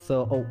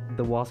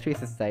The Wall Street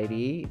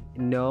Society.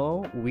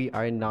 No, we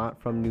are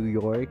not from New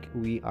York.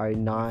 We are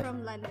not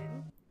from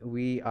London.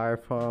 We are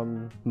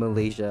from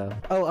Malaysia.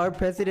 Oh, our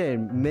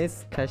president,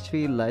 Miss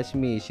Kashfi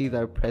Lashmi. She's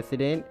our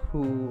president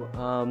who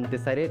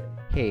decided,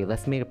 hey,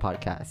 let's make a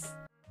podcast.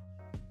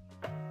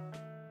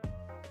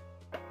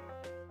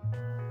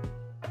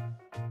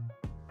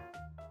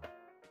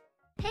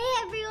 Hey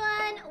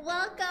everyone,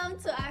 welcome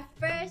to our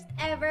first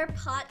ever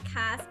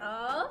podcast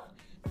of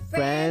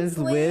Friends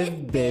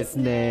with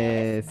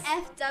Business.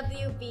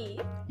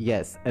 FWB.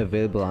 Yes,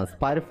 available on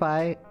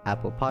Spotify,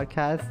 Apple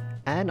Podcasts,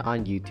 and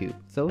on YouTube.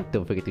 So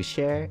don't forget to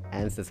share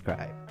and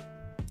subscribe.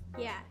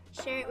 Yeah,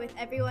 share it with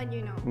everyone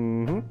you know.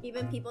 Mm-hmm.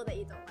 Even people that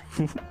you don't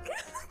like.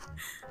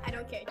 I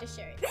don't care, just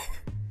share it.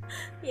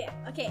 Yeah,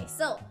 okay,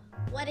 so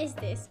what is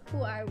this?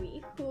 Who are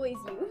we? Who is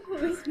you? Who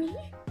is me?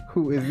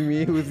 Who is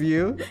me? Who's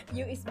you?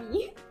 You is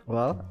me.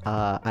 Well,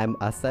 I'm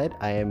Asad.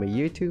 I am a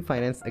Year 2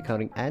 Finance,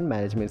 Accounting, and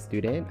Management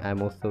student.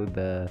 I'm also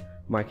the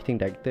Marketing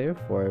Director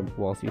for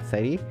Wall Street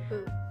Society.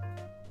 Ooh.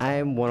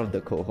 I'm one of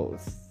the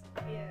co-hosts.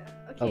 Yeah,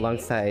 okay.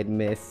 Alongside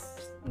Miss.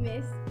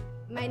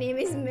 My name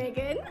is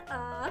Megan.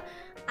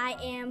 I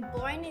am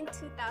born in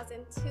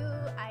 2002.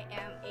 I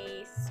am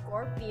a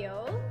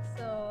Scorpio,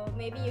 so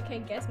maybe you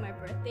can guess my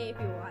birthday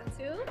if you want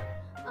to.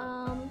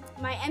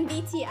 My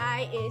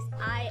MBTI is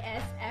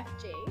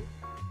ISFJ.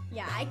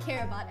 Yeah, I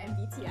care about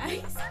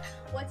MBTIs.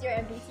 What's your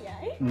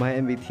MBTI? My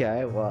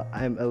MBTI? Well,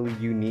 I'm a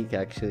unique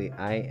actually.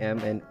 I am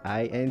an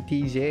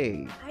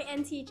INTJ.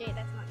 INTJ,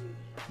 that's not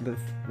unique.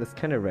 That's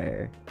kind of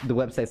rare. The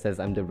website says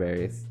I'm the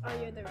rarest. Oh,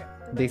 you're the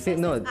rarest. They say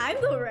no.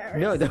 I'm the rarest.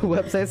 No, the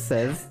website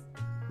says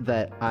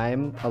that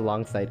I'm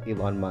alongside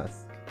Elon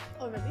Musk.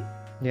 Oh, really?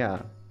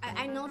 Yeah.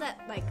 I know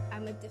that like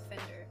I'm a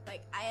defender.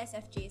 Like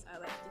ISFJs are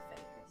like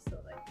defenders, so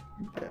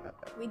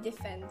like we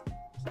defend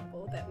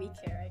people that we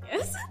care, I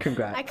guess.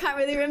 Congrats. I can't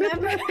really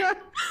remember.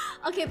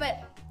 Okay,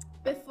 but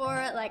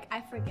before like I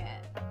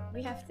forget,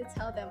 we have to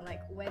tell them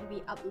like when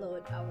we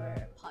upload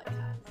our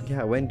podcast.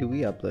 Yeah, when do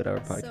we upload our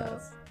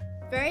podcast? So,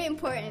 very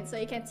important, so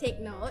you can take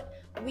note.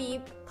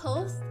 We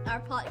post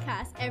our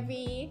podcast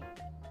every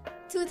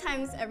 2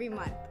 times every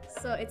month.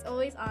 So it's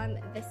always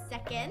on the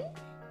 2nd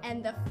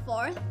and the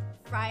 4th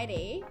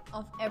Friday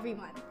of every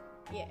month.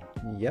 Yeah.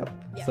 Yep.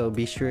 So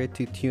be sure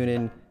to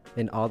tune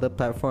in all the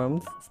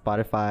platforms,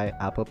 Spotify,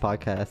 Apple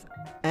Podcasts,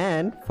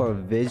 and for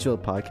visual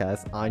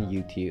podcasts on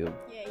YouTube.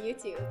 Yeah,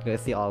 YouTube. You're gonna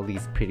see all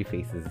these pretty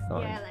faces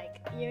on. Yeah,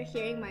 like you're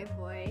hearing my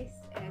voice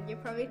and you're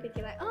probably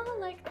thinking like, oh,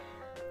 like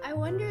I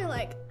wonder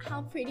like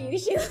how pretty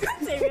she looks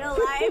in real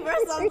life or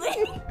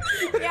something.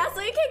 Yeah,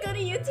 so you can go to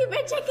YouTube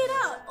and check it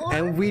out. Or,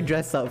 and we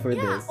dress up for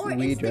this. Or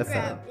we Instagram. Dress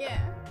up. Yeah.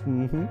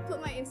 Mm-hmm.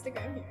 Put my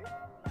Instagram here.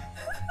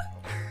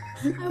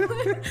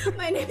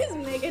 My name is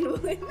Megan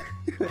Wood.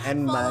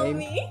 And Follow mine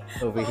me.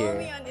 over Follow here.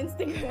 me on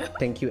Instagram.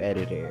 Thank you,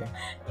 editor.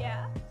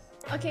 Yeah.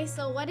 Okay,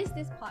 so what is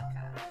this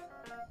podcast?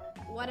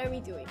 What are we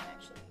doing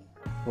actually?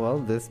 Well,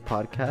 this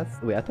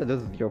podcast. Wait, I thought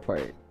this was your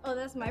part. Oh,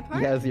 that's my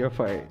part? Yeah, it's your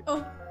part.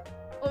 Oh,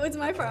 it's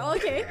my part.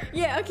 Okay.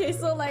 Yeah, okay.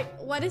 So, like,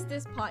 what is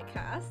this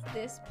podcast?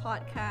 This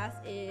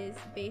podcast is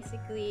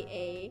basically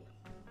a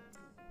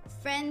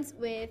Friends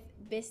with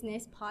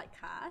Business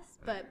podcast.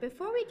 But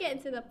before we get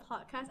into the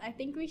podcast, I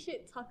think we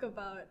should talk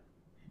about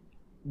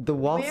The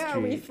Wall where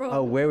Street. are we from?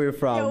 Oh, where we're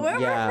from. Yeah, where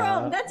we're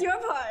from. That's your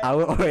part.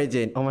 Our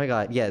origin. Oh my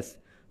god, yes.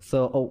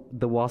 So,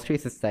 the Wall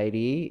Street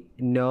Society.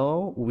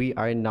 No, we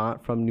are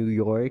not from New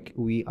York.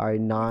 We are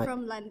not.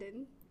 From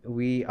London.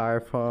 We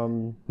are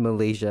from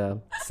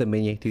Malaysia,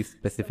 Semenyih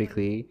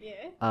specifically.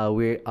 Yeah.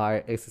 We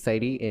are a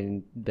society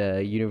in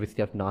the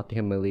University of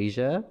Nottingham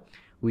Malaysia.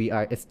 We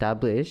are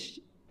established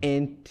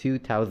in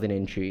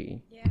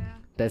 2003. Yeah.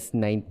 That's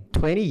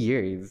 20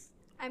 years.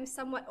 I'm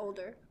somewhat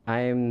older.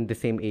 I'm the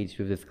same age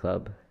with this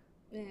club.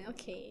 Yeah,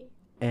 okay.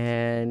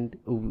 And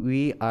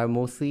we are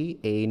mostly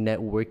a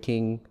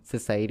networking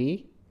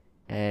society,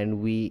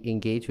 and we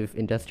engage with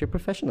industrial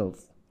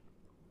professionals.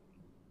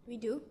 We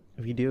do?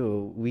 We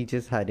do. We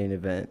just had an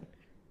event.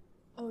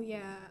 Oh,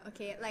 yeah.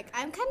 Okay. Like,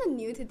 I'm kind of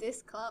new to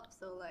this club,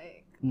 so,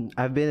 like...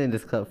 I've been in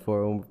this club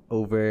for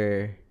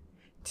over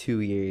 2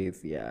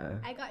 years, yeah.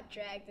 I got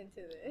dragged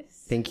into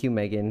this. Thank you,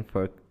 Megan,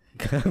 for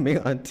coming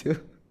on too.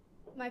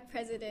 My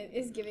president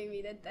is giving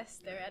me the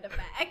duster at the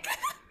back.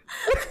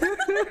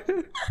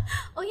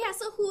 Oh, yeah.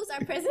 So, who's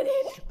our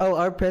president? Oh,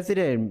 our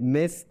president,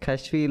 Miss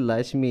Kashfi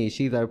Lashmi.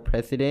 She's our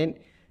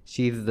president.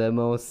 She's the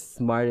most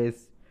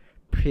smartest,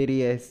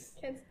 prettiest,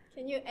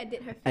 Can you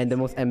edit her face and the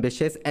most here?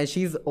 ambitious. And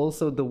she's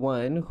also the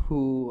one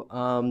who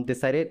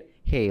decided,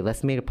 hey,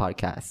 let's make a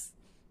podcast.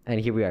 And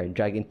here we are,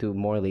 dragged into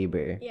more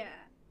labor. Yeah.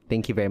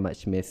 Thank you very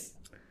much, Miss.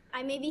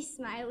 I may be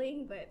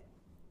smiling, but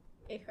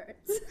it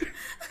hurts.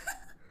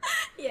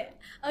 Yeah.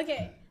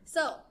 Okay.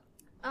 So,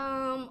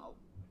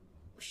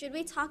 should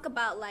we talk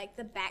about like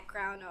the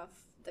background of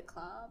the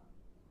club?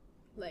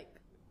 Like,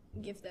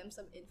 give them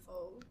some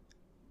info.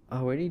 I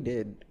already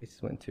did. I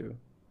just went through.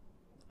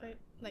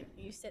 Like,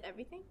 you said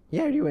everything? Yeah,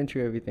 I already went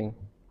through everything.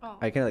 Oh.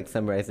 I can like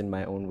summarize in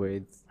my own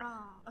words.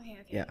 Oh, okay.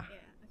 Yeah. Okay.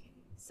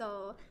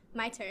 So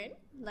my turn.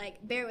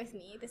 Like, bear with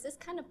me. This is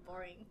kind of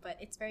boring, but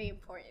it's very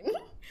important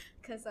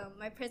because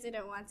my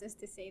president wants us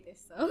to say this.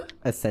 So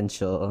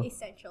Essential.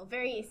 essential,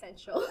 very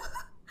essential.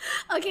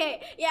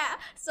 Okay, yeah.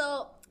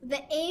 So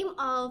the aim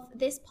of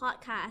this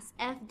podcast,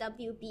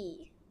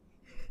 FWB.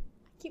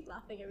 I keep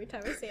laughing every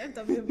time I say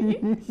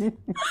FWB.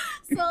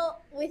 So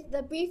with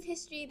the brief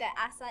history that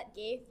Asad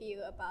gave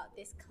you about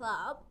this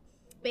club,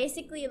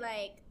 basically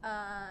like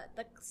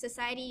the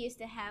society used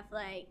to have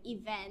like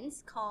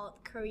events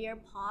called career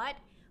pod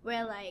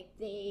where like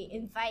they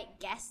invite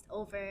guests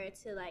over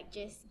to like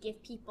just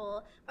give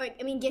people, or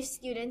I mean give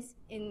students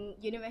in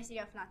University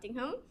of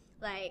Nottingham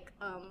like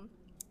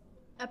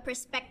a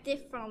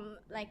perspective from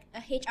like a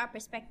HR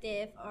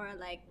perspective or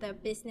like the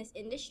business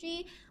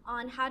industry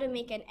on how to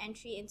make an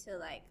entry into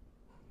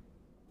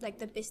like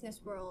the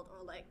business world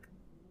or like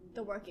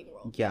the working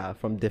world. Yeah,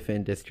 from different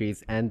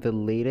industries. And the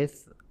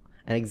latest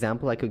an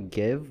example I could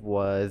give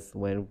was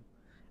when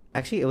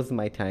actually it was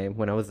my time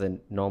when I was a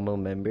normal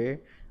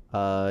member.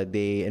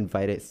 They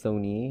invited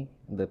Sony,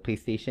 the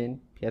PlayStation,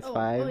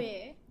 PS5. Oh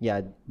yeah.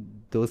 Yeah,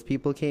 those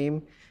people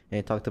came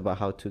and talked about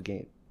how to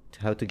get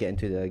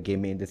into the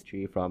gaming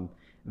industry from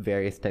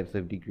various types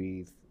of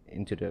degrees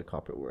into the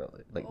corporate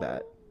world like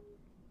that.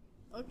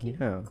 Okay.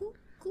 Yeah.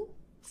 Cool.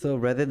 So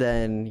rather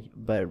than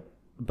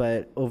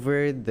but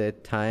over the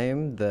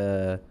time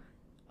the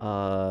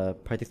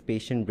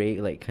participation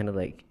rate like kind of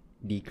like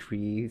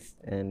decreased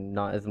and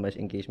not as much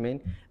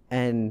engagement,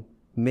 and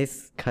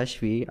Miss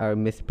Kashvi, our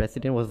Miss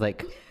President, was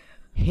like,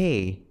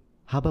 hey,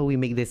 how about we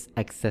make this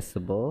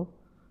accessible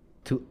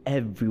to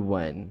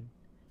everyone,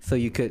 so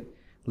you could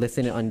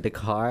listen it on the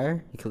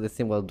car, you could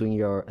listen while doing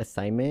your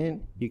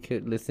assignment, you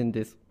could listen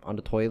this on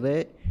the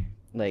toilet,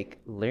 like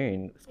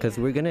learn, because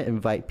we're gonna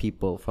invite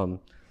people from,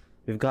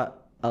 we've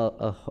got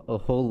a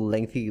whole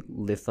lengthy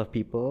list of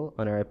people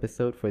on our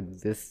episode for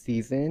this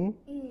season.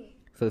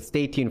 So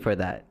stay tuned for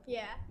that.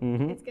 Yeah.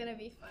 Mhm. It's gonna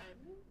be fun.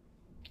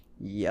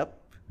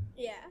 Yep.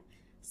 Yeah.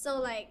 So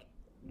like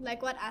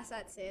what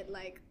Asad said,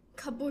 like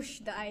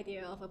kaboosh, the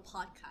idea of a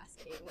podcast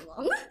came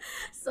along.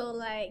 So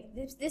like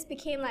this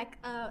became like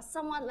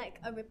somewhat like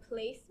a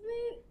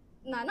replacement.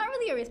 No, not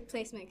really a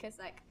replacement, because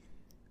like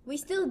we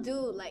still do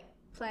like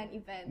plan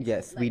events.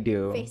 Yes, like, we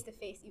do.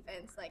 face-to-face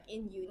events like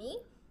in uni.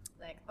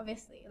 Like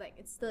obviously like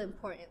it's still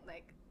important.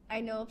 Like I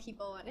know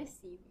people want to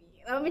see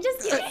me. I'm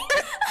just kidding.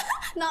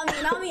 Not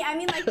me. I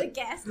mean like the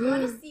guests. You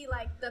want to see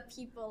like the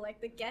people, like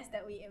the guests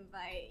that we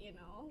invite, you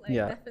know? Like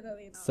Yeah.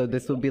 definitely not. So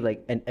this me. will be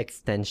like an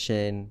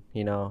extension,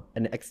 you know,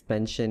 an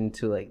expansion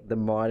to like the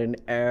modern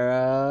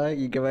era.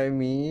 You get what I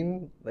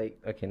mean? Like,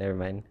 okay, never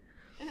mind.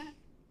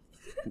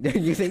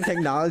 Using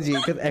technology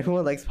because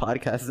everyone likes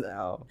podcasts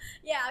now.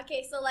 Yeah,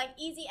 okay, so like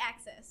easy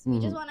access. We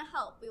just want to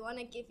help. We want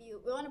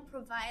to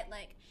provide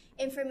like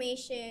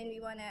information. We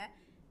want to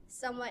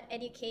somewhat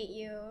educate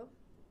you.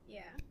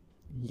 Yeah.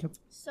 Yep.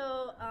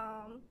 So,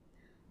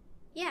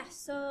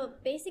 so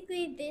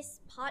basically this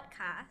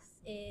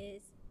podcast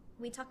is,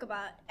 we talk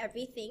about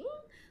everything.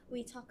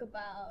 We talk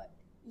about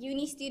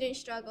uni student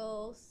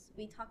struggles.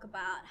 We talk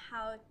about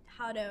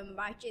how to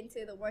march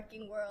into the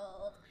working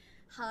world,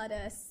 how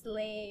to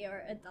slay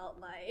your adult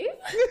life.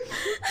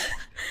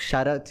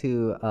 Shout out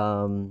to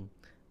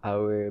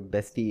our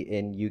bestie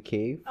in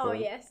UK. Oh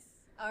yes,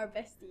 our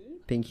bestie.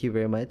 Thank you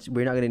very much.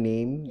 We're not gonna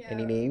name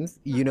any names.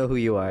 You know who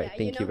you are. Yeah,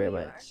 Thank you know very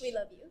who much. We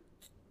love you.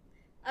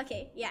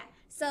 Okay, yeah.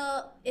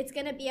 So it's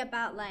gonna be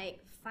about like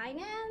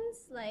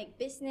finance, like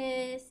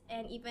business,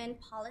 and even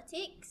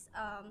politics.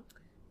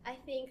 I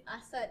think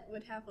Asad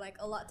would have like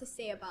a lot to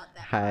say about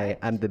that. Hi, part.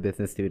 I'm the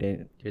business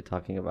student you're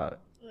talking about.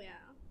 Yeah.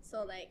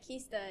 So like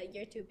he's the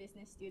year 2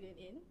 business student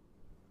in.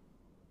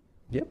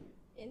 Yep.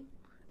 In.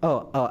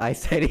 Oh, I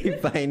study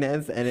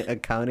finance and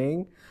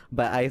accounting,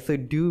 but I also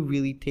do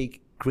really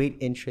take great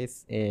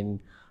interest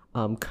in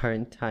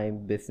current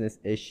time business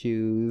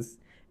issues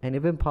and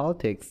even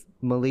politics,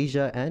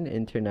 Malaysia and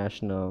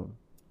international.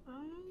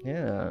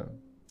 Yeah.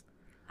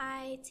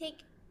 I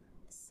take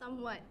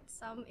some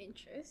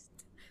interest,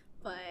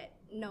 but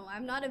no,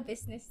 I'm not a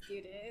business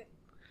student.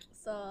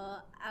 So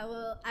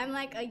I'm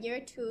like a year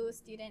 2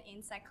 student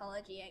in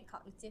psychology and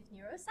cognitive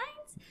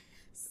neuroscience.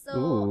 So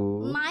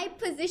Ooh. my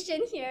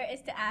position here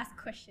is to ask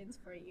questions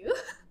for you.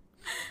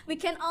 We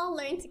can all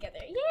learn together.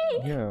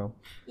 Yay! Yeah.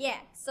 Yeah.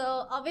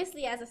 So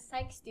obviously as a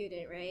psych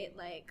student, right?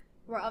 Like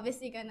we're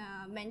obviously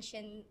gonna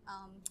mention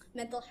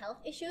mental health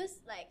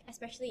issues, like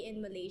especially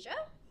in Malaysia.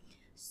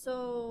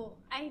 So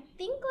I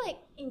think like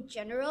in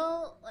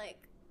general,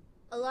 like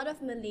a lot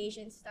of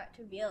Malaysians start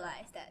to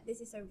realize that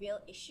this is a real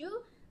issue.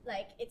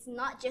 Like it's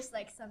not just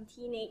like some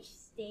teenage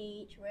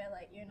stage where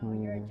like, you know,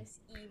 you're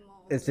just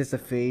emo. It's just a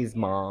phase,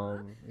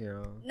 mom. You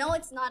know. No,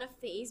 it's not a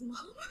phase,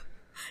 mom.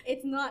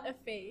 It's not a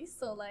phase.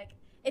 So like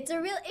it's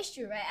a real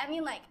issue, right? I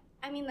mean like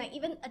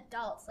even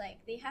adults, like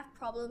they have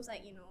problems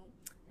like, you know,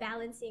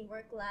 balancing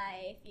work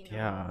life, you know.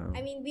 Yeah.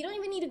 I mean, we don't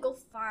even need to go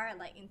far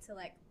like into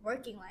like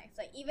working life.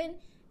 Like even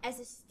as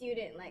a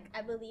student, like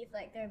I believe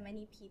like there are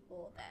many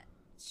people that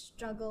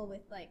struggle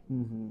with like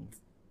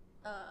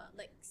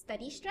like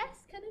study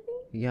stress kind of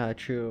thing. Yeah,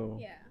 true.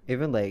 Yeah.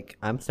 Even like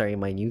I'm starting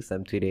my new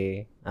sem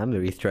today. I'm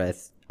really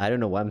stressed. I don't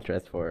know what I'm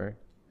stressed for.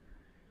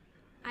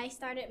 I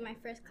started my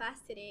first class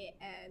today,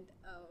 and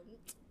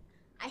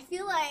I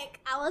feel like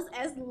I was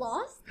as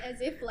lost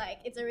as if like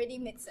it's already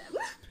mid-sem.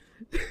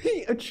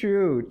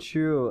 True,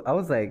 true. I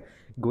was like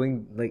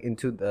going like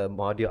into the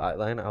module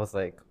outline. I was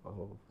like,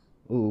 oh,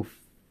 oof,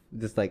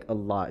 just like a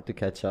lot to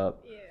catch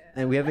up, Yeah.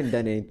 and we haven't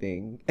done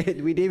anything.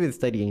 We didn't even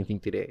study anything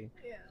today.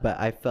 Yeah. But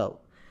I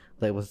felt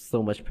like it was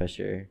so much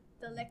pressure.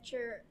 The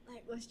lecture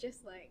like was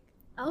just like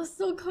I was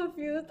so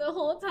confused the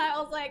whole time.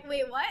 I was like,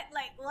 wait, what?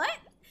 Like what?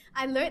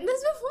 I learned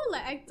this before.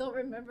 Like I don't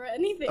remember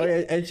anything. Oh,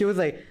 yeah, and she was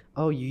like,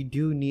 "Oh, you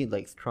do need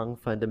like strong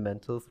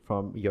fundamentals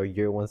from your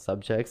year one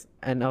subjects,"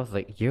 and I was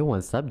like, "Year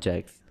one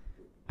subjects."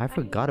 I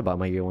forgot about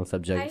my year one I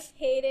subjects.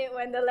 hate it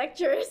when the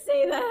lecturers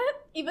say that,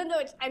 even though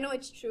I know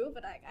it's true,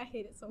 but I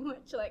hate it so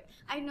much. Like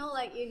I know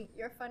like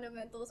your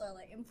fundamentals are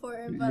like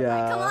important, but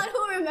like come Yeah. on,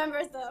 who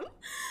remembers them?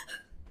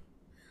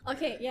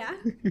 Okay, yeah.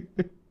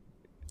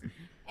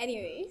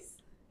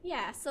 Anyways,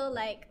 yeah. So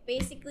like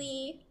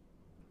basically,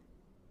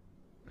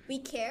 we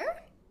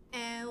care,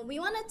 and we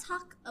want to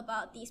talk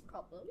about these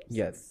problems,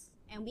 Yes.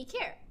 and we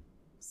care.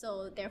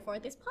 So therefore,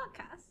 this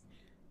podcast.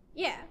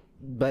 Yeah.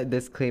 But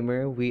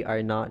disclaimer, we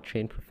are not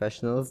trained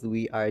professionals.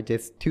 We are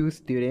just two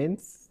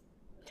students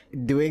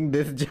doing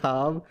this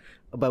job,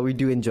 but we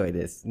do enjoy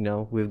this. You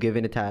know, we've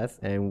given a task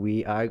and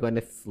we are going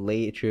to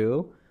slay it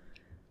through.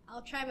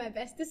 I'll try my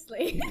best to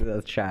slay.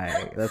 Let's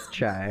try. Let's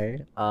try.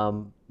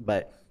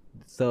 But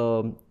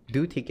so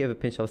do take it with a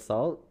pinch of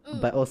salt,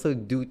 but also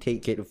do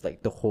take it with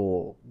like the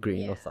whole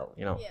grain of Yeah. salt,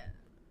 you know? Yeah.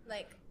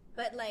 Like,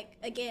 but like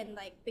again,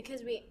 like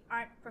because we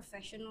aren't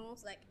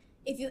professionals, like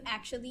if you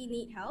actually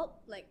need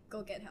help, like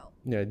go get help.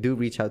 Yeah, do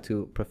reach out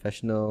to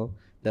professional.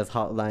 There's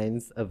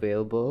hotlines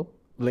available.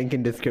 Link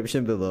in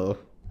description below.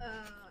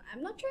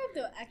 I'm not sure if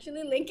they'll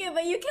actually link it,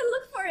 but you can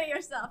look for it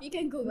yourself. You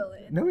can Google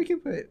it. No, we can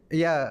put it.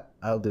 Yeah,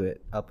 I'll do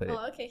it. I'll put it.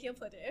 Oh, okay, he'll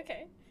put it.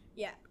 Okay.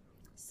 Yeah.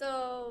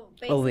 So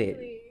basically, Oh,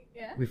 wait.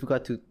 yeah. We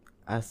forgot to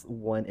ask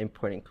one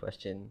important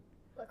question.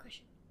 What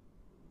question?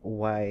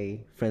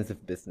 Why Friends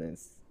with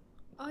Business?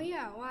 Oh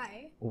yeah,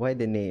 why? Why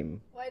the name?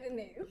 Why the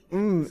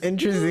name?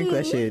 Interesting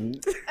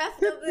question.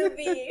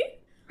 FWB.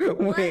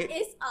 What Wait.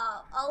 is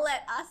up? I'll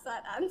let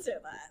Asad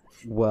answer that.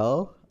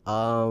 Well,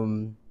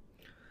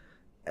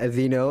 as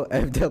you know,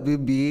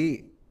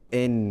 FWB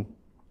in.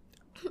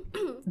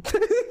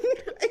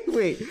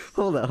 Wait,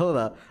 hold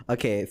up.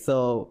 Okay,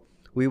 so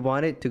we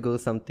wanted to go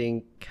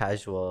something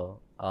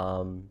casual.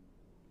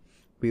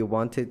 We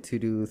wanted to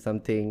do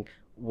something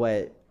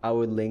what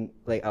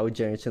our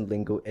generation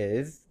lingo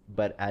is,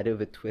 but added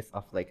with a twist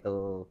of like a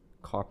little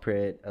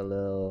corporate, a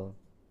little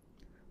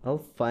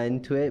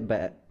fun to it, but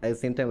at the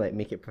same time like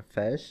make it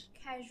profesh.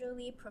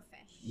 Casually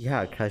professional.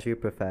 Yeah, casually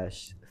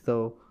profesh.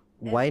 So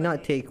why not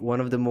okay. take one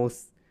of the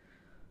most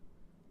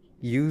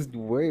used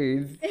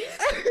words?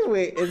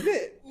 Wait, is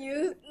it?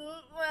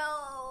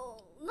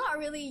 Well, not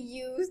really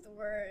used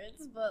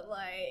words, but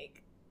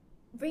like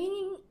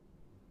bringing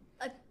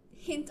a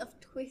hint of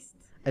twist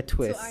A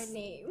twist. to our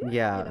name.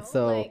 Yeah, you know?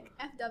 so- like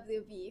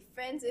FWB,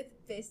 friends with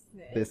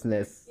business.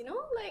 Business. You know,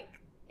 like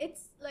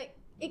it's like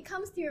it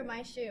comes to your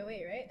mind straight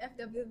away, right?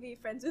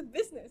 FWB, friends with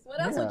business. What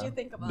else would Yeah. you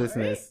think about?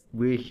 Business.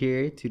 We're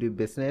here to do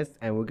business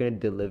and we're gonna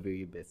deliver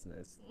you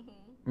business. Right?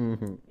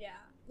 Mm-hmm. Yeah,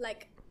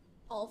 like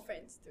all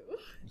friends do.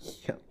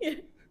 Yeah.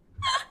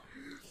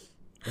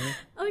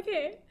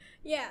 Okay.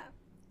 Yeah.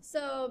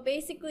 So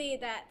basically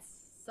that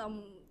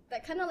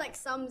kind of like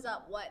sums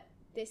up what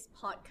this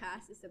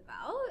podcast is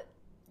about.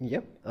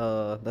 Yep.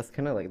 That's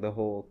kind of like the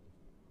whole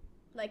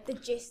Like the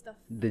gist of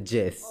the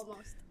gist.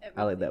 almost everything.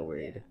 I like that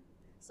word. Yeah.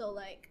 So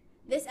like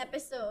this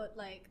episode,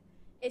 like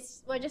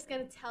we're just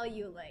gonna tell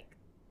you like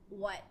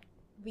what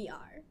we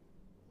are.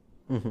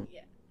 Mm-hmm.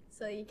 Yeah.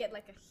 So you get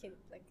like a hint,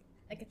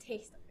 like a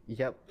taste of it.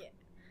 Yep. Yeah.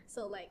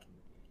 So like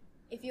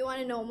if you want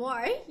to know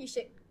more, you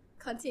should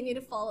continue to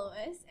follow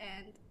us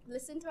and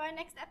listen to our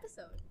next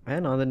episode.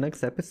 And on the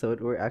next episode,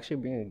 we're actually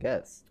bringing a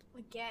guest.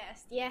 A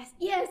guest. Yes,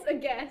 a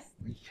guest.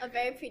 A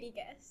very pretty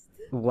guest.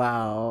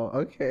 Wow.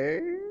 Okay.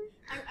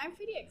 I'm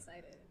pretty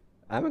excited.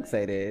 I'm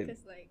excited.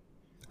 Because like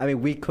I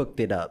mean, we cooked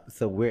it up,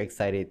 so we're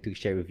excited to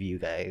share with you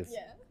guys.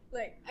 yeah,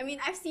 like I mean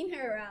I've seen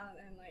her around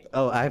and like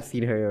Oh, I've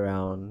seen her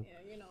around. yeah,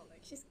 you know, like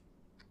she's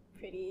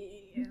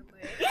pretty and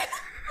like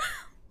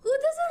who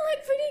doesn't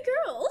like pretty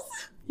girls?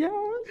 Yeah.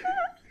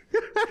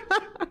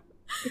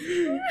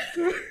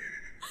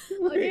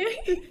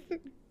 Okay.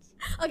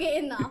 Okay,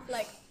 enough.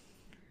 Like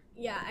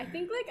yeah, I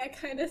think like I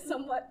kind of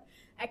somewhat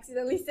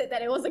accidentally said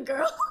that it was a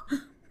girl.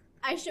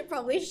 I should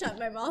probably shut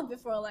my mouth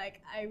before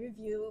like I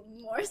review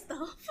more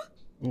stuff.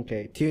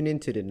 Okay, tune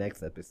into the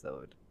next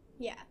episode.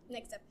 Yeah,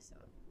 next episode.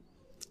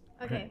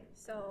 Okay,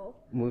 so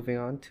Moving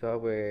on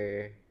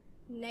to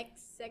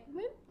next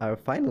segment, our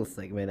final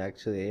segment,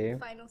 actually.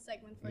 final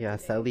segment for Yeah,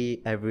 today.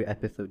 sadly, every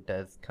episode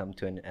does come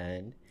to an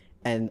end.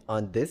 And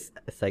on this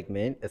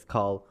segment, it's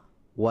called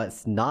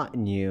What's Not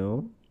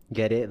New.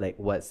 Get it? Like,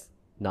 what's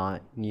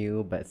not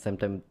new, but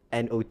sometimes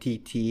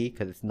NOTT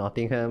because it's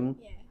Nottingham.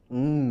 Yeah.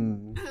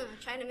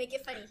 Trying to make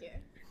it funny here.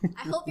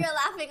 I hope you're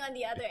laughing on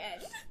the other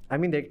end. I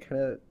mean,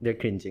 they're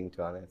cringing, to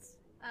be honest.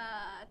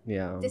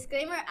 Yeah.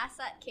 Disclaimer: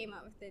 Asad came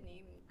up with the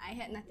name. I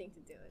had nothing to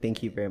do with it.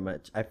 Thank you very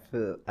much. I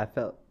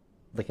felt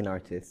like an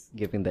artist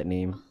giving that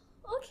name.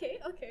 Okay.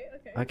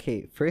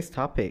 Okay, first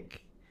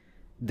topic.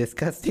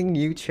 Discussing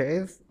new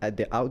chairs at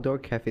the outdoor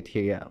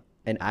cafeteria.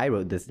 And I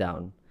wrote this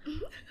down.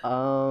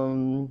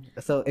 So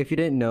if you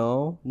didn't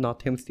know,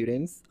 Nottingham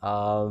students,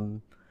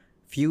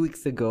 few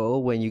weeks ago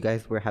when you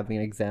guys were having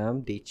an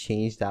exam, they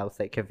changed the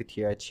outside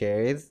cafeteria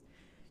chairs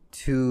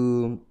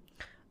to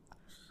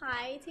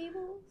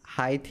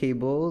High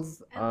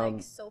tables and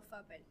like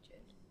sofa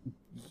benches.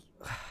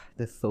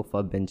 The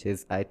sofa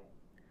benches.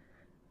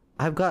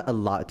 I've got a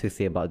lot to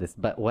say about this,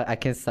 but what I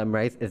can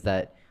summarize is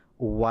that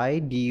why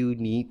do you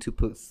need to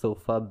put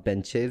sofa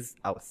benches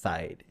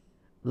outside?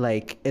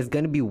 Like, it's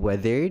gonna be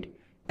weathered,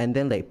 and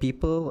then like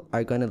people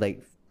are gonna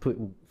like put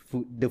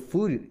food. The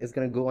food is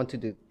gonna go onto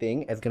the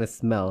thing. It's gonna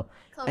smell.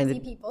 Clumsy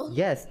people.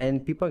 Yes,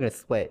 and people are gonna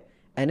sweat.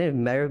 And in a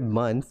matter of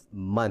month,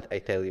 I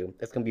tell you,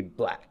 it's gonna be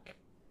black.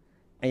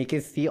 And you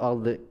can see all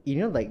the,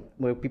 like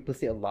where people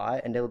see a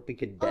lot, and they'll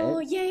pick a dent. Oh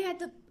yeah,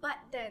 the butt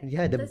dent.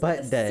 Yeah, the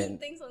butt dent.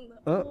 Things on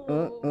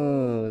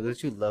the.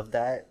 Don't you love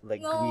that?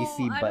 Like No,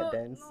 greasy I butt don't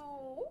dents. know.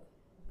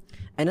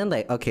 And then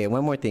like, okay,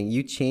 one more thing.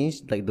 You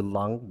changed like the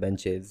long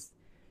benches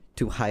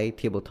to high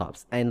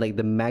tabletops, and like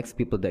the max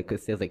people that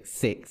could sit is like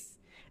 6.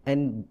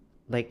 And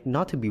like,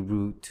 not to be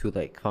rude to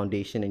like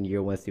foundation and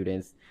year 1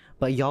 students,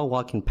 but y'all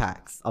walk in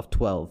packs of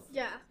 12.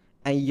 Yeah.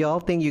 And y'all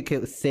think you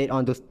could sit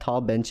on those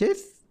tall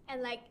benches?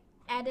 And like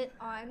added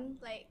on,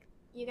 like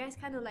you guys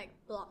kind of like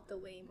block the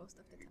way most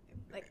of the time.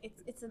 Like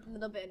it's a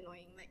little bit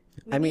annoying. Like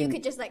maybe you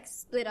could just like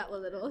split up a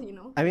little,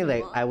 I mean,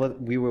 like walk.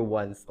 we were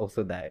once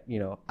also that,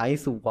 I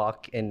used to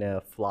walk in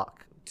a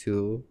flock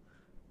too,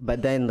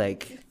 but then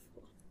like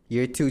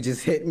year 2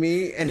 just hit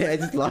me and then I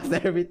just lost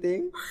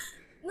everything.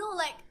 No,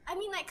 like I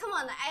mean, like come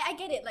on, I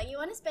get it. Like you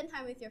want to spend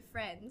time with your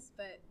friends,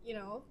 but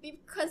be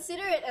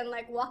considerate and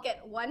like walk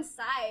at one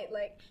side.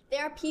 Like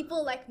there are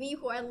people like me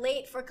who are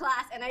late for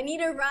class and I need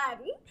to run.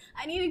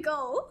 I need to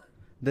go.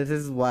 This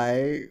is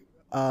why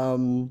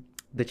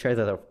the chairs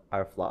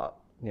are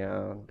flop.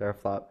 Yeah, they're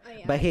flop. Oh,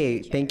 yeah, but hey,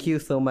 chairs. thank you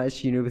so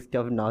much, University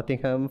of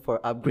Nottingham, for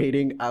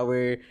upgrading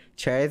our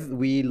chairs.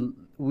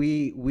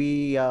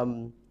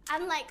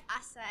 Unlike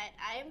Asad,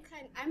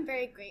 I'm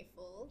very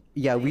grateful.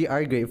 Yeah, like, we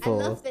are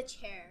grateful. I love the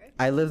chair.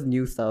 I love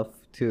new stuff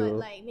too. But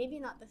like maybe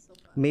not the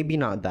sofa. Maybe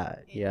not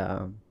that.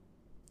 Yeah.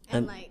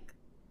 And like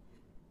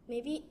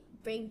maybe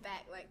bring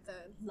back like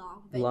the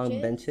long benches.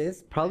 Long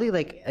benches. Probably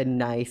like a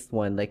nice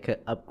one, like an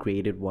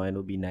upgraded one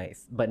would be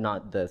nice, but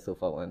not the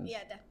sofa ones.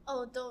 Yeah.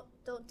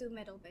 Don't do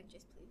metal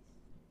benches, please.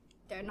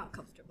 They're not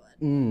comfortable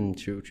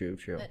True.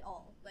 at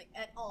all. Like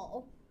at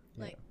all.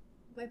 Yeah. Like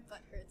my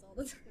butt hurts all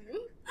the time.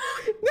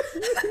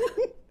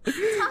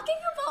 Talking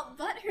about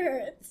butt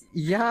hurts.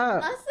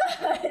 Yeah.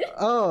 Asad,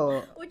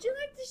 Oh. would you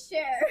like to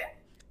share?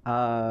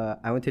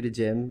 I went to the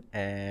gym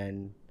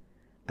and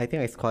I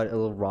think I squatted a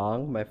little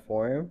wrong, my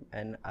form,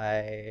 and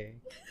I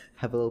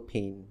have a little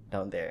pain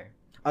down there.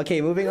 Okay,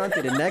 moving on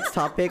to the next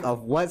topic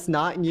of what's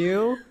not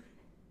new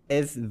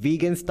is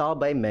Vegan Stall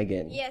by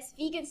Megan. Yes,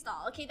 vegan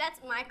stall. Okay,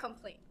 that's my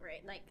complaint,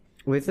 right? Like,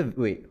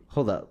 Wait,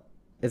 hold up.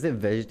 Is it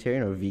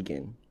vegetarian or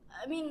vegan?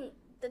 I mean,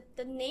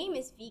 the name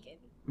is vegan.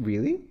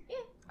 Really?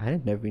 Yeah.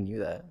 I never knew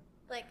that.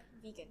 Like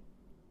vegan.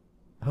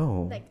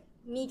 Oh. Like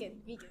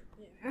vegan. Yeah.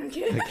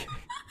 Okay.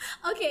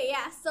 Okay,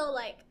 yeah. So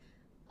like,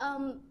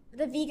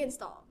 the vegan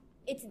stall,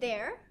 it's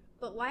there,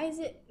 but why is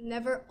it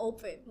never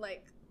open?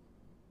 Like,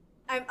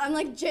 I'm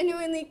like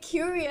genuinely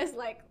curious.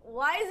 Like,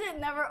 why is it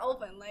never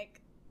open?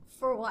 Like,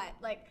 for what?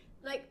 Like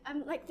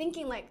I'm like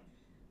thinking like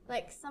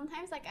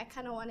sometimes like I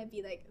kind of want to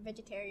be like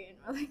vegetarian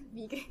or like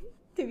vegan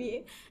to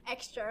be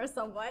extra or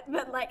somewhat,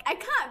 but like I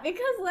can't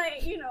because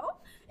like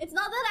it's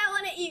not that I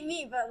want to eat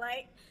meat, but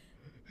like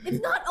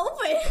it's not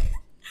open.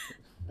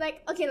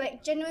 Like, okay,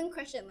 like genuine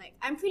question, like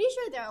I'm pretty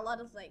sure there are a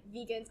lot of like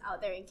vegans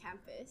out there in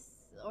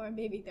campus, or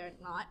maybe they're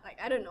not, like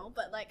I don't know,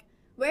 but like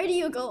where do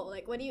you go?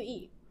 Like what do you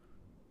eat?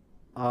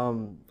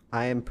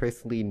 I am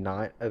personally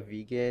not a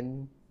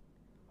vegan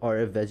or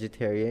a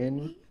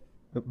vegetarian,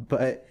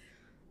 but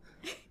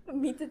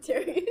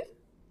Meatitarian.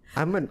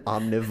 I'm an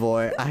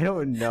omnivore. I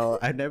don't know.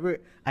 I never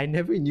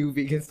knew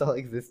vegan stall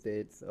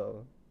existed,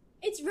 so.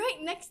 It's right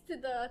next to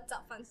the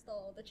Zapfan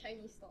stall, the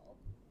Chinese stall.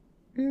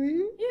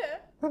 Really? Yeah.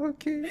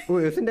 Okay.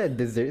 Wait, wasn't that a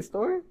dessert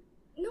store?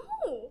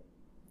 No,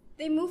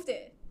 they moved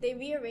it. They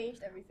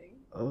rearranged everything.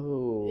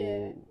 Oh.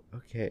 Yeah.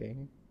 Okay.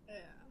 Yeah.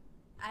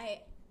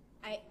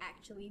 I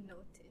actually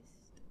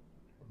noticed.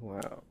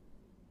 Wow.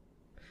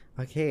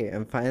 Okay,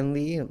 and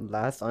finally,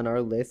 last on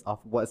our list of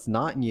what's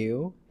not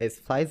new is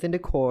flies in the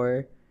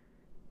core.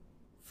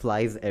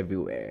 Flies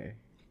everywhere.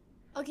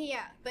 Okay,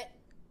 yeah, but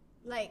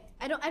like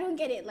I don't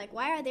get it. Like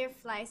why are there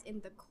flies in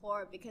the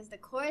core? Because the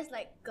core is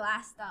like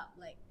glassed up,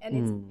 like and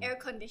it's air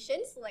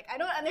conditioned. So like I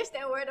don't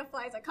understand where the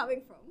flies are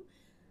coming from.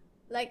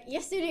 Like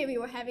yesterday we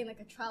were having like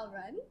a trial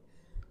run.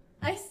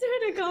 I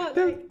swear to God,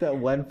 like That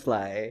one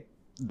fly.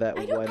 That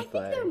I one think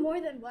fly. there are more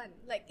than one.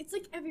 Like it's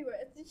like everywhere.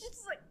 It's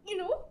just like, you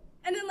know.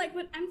 And then like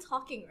when I'm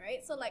talking,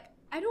 right? So like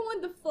I don't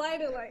want the fly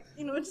to like,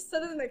 you know, just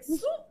suddenly like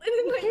swoop and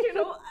then like, you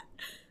know,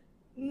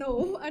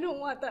 no, I don't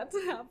want that to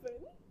happen.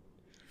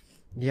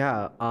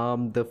 Yeah,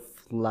 the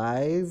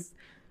flies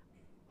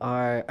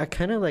are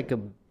kind of like a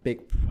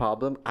big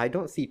problem. I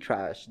don't see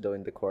trash though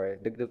in the core.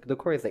 The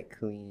core is like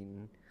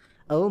clean.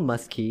 A little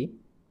musky,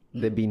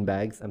 the bean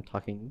bags I'm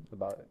talking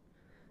about.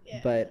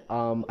 Yeah. But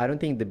I don't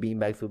think the bean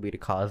bags will be the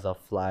cause of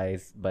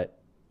flies, but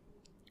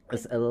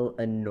it's a little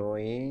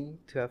annoying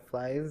to have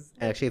flies.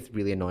 Actually, it's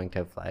really annoying to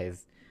have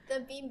flies. The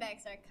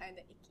beanbags are kind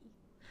of icky.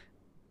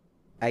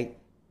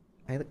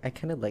 I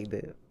kind of like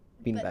the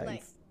bean But bags.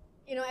 like,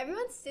 you know,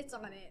 everyone sits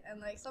on it, and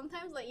like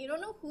sometimes like you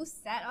don't know who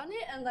sat on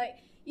it, and like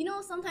you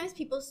know sometimes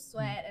people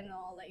sweat and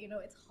all, like you know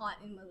it's hot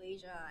in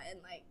Malaysia, and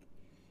like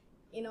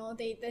you know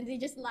they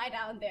just lie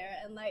down there,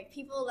 and like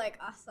people like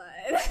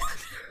outside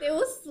they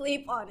will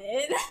sleep on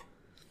it.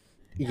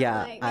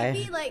 Yeah, And, like,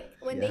 maybe like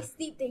when they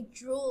sleep they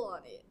drool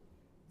on it.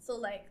 So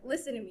like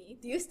listen to me.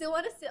 Do you still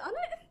want to sit on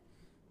it?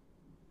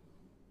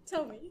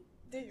 Tell me.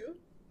 Do you?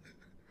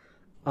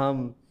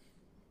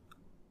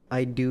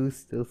 I do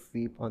still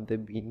sleep on the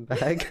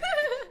beanbag.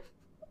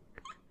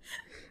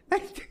 I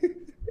do.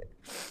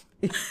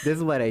 This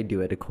is what I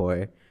do at the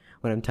core.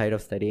 When I'm tired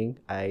of studying,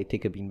 I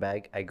take a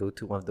beanbag. I go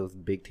to one of those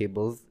big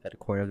tables at the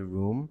corner of the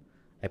room.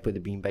 I put the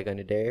beanbag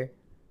under there.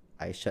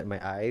 I shut my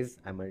eyes.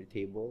 I'm on the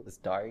table. It's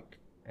dark,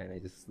 and I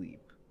just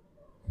sleep.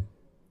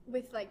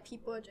 With like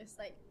people just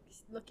like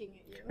looking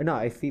at you. No,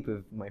 I sleep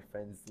with my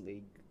friend's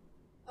leg.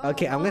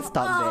 Okay, I'm gonna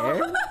stop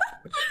there.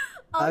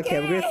 Okay,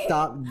 I'm gonna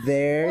stop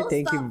there. We'll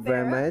Thank you stop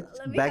very there. much.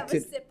 Let me Back have to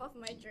a sip of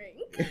my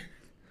drink.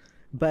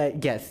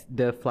 But yes,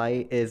 the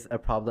fly is a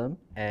problem,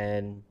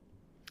 and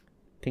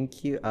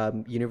thank you,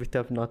 University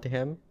of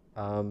Nottingham.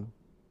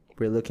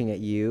 We're looking at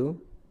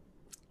you.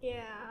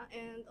 Yeah,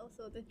 and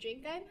also the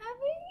drink I'm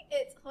having,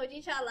 it's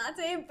hojicha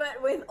latte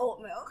but with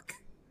oat milk.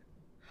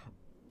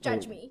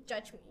 Judge me.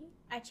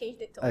 I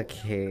changed it to oat milk.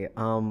 Okay.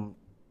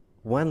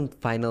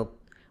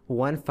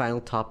 One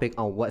final topic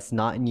on what's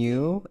not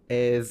new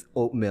is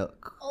oat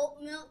milk.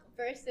 Oat milk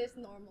versus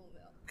normal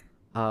milk.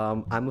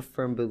 I'm a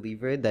firm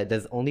believer that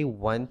there's only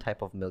one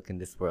type of milk in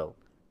this world,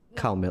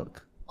 cow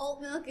milk.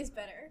 Oat milk is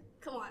better.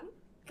 Come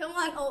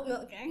on, oat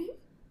milk gang.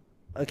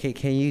 Okay,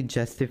 can you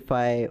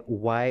justify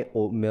why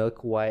oat milk,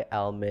 why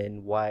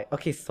almond, why?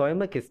 Okay, soy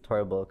milk is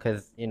horrible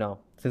because you know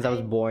since I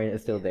was born,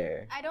 it's still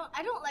there. I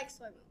don't like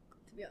soy milk,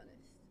 to be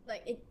honest.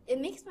 Like it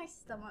makes my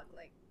stomach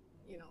like,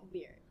 you know,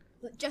 weird.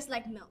 Just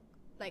like milk.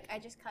 Like I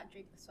just can't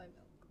drink soy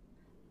milk.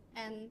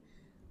 And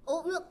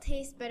oat milk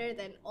tastes better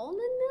than almond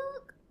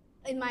milk,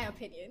 in my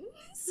opinion.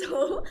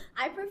 So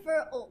I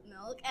prefer oat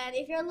milk. And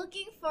if you're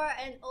looking for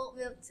an oat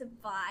milk to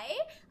buy,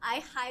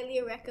 I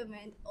highly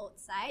recommend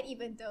Oatside,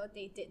 even though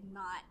they did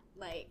not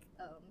like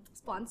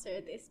sponsor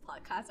this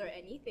podcast or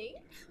anything.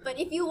 But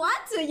if you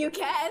want to, you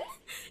can.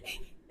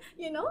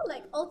 You know,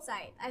 like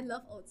Oatside. I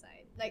love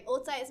Oatside. Like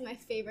Oatside is my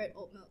favorite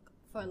oat milk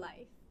for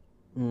life.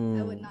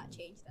 I would not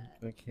change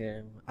that.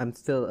 Okay, I'm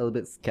still a little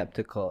bit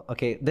skeptical.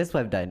 Okay, this is what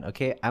I've done.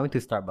 Okay, I went to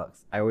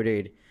Starbucks. I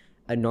ordered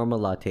a normal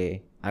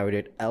latte. I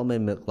ordered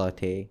almond milk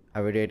latte.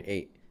 I ordered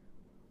a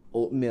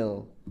oat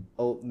milk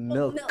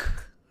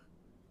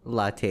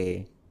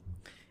latte.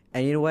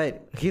 And you know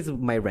what? Here's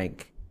my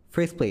rank.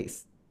 First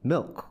place,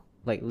 milk.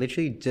 Like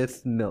literally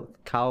just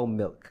milk, cow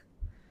milk.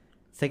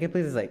 Second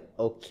place is like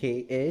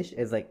okay-ish.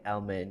 It's like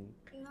almond.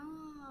 No.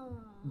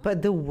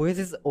 But the worst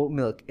is oat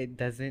milk. It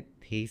doesn't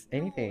taste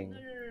anything.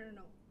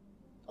 No.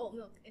 Oat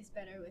milk is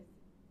better with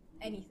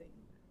anything.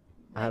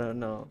 I don't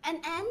know.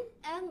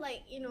 And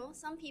like, you know,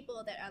 some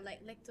people that are like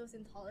lactose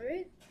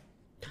intolerant.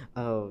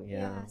 Oh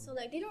yeah. So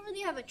like they don't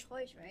really have a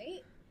choice,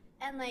 right?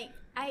 And like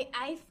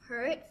I've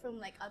heard from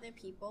like other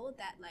people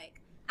that like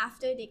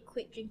after they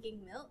quit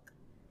drinking milk,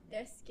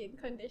 their skin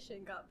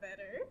condition got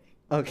better.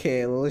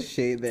 Okay, a little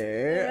shade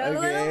there. Yeah, okay.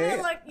 a little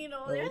bit like, you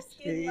know, their Okay.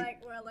 skin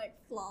like were like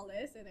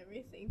flawless and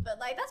everything. But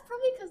like that's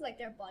probably because like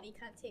their body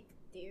can't take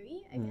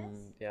dairy, I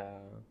guess. Yeah.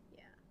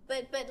 Yeah.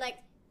 But like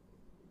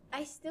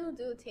I still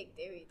do take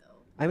dairy though.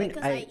 I mean,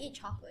 because I eat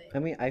chocolate. I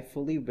mean, I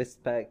fully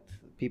respect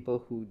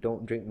people who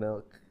don't drink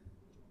milk,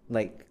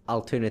 like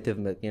alternative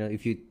milk. You know,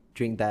 if you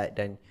drink that,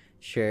 then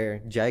sure,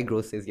 Jai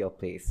Gross is your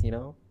place. You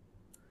know.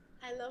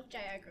 I love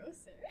Jaya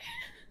Grocer.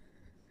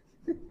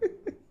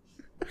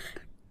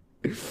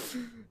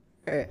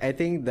 Alright, I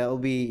think that will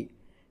be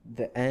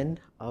the end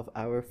of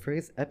our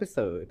first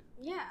episode.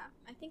 Yeah,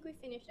 I think we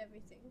finished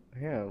everything.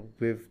 Yeah,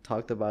 we've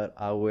talked about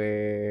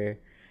our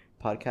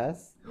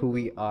podcast, who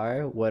we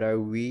are, what are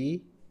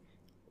we,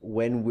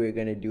 when we're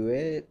gonna do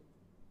it,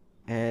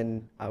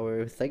 and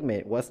our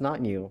segment, what's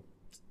not new.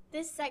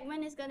 This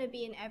segment is gonna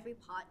be in every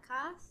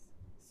podcast.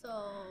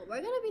 So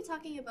we're gonna be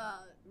talking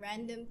about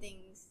random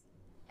things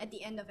at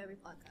the end of every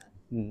podcast.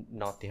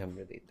 Nottingham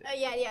related.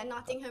 Yeah,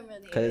 Nottingham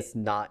related. Because it's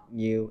not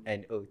new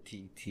and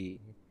OTT.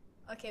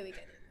 Okay, we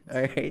get it.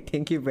 Alright,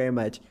 thank you very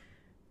much.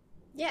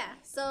 Yeah,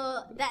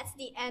 so that's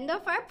the end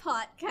of our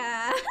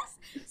podcast.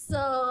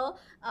 So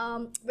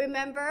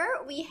remember,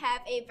 we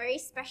have a very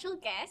special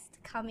guest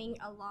coming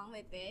along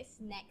with this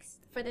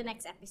for the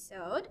next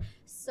episode.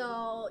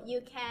 So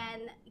you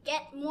can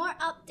get more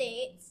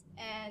updates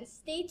and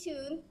stay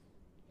tuned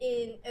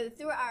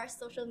through our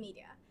social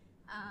media.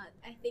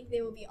 I think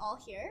they will be all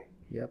here.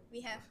 Yep.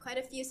 We have quite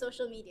a few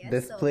social medias.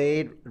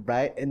 Displayed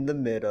right in the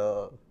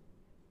middle.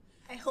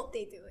 I hope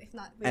they do. If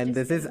not, And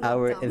this is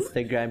our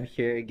Instagram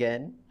here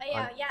again.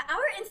 Yeah,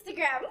 our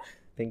Instagram.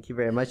 Thank you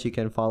very much. You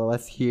can follow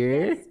us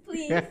here. Yes,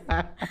 please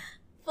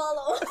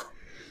follow.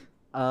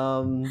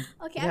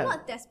 Okay, yeah. I'm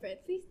not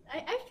desperate. Please, I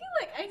feel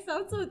like I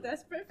sound so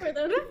desperate for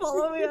them to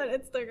follow me on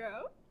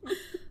Instagram.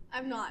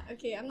 I'm not.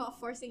 Okay, I'm not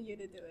forcing you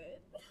to do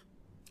it.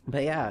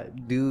 But yeah,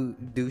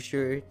 do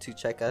sure to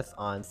check us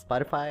on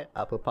Spotify,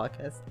 Apple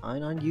Podcasts,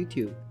 and on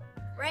YouTube.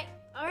 Right.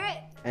 All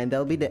right. And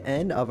that'll be the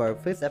end of our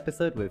first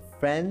episode with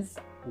Friends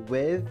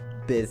with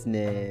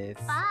Business.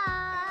 Bye.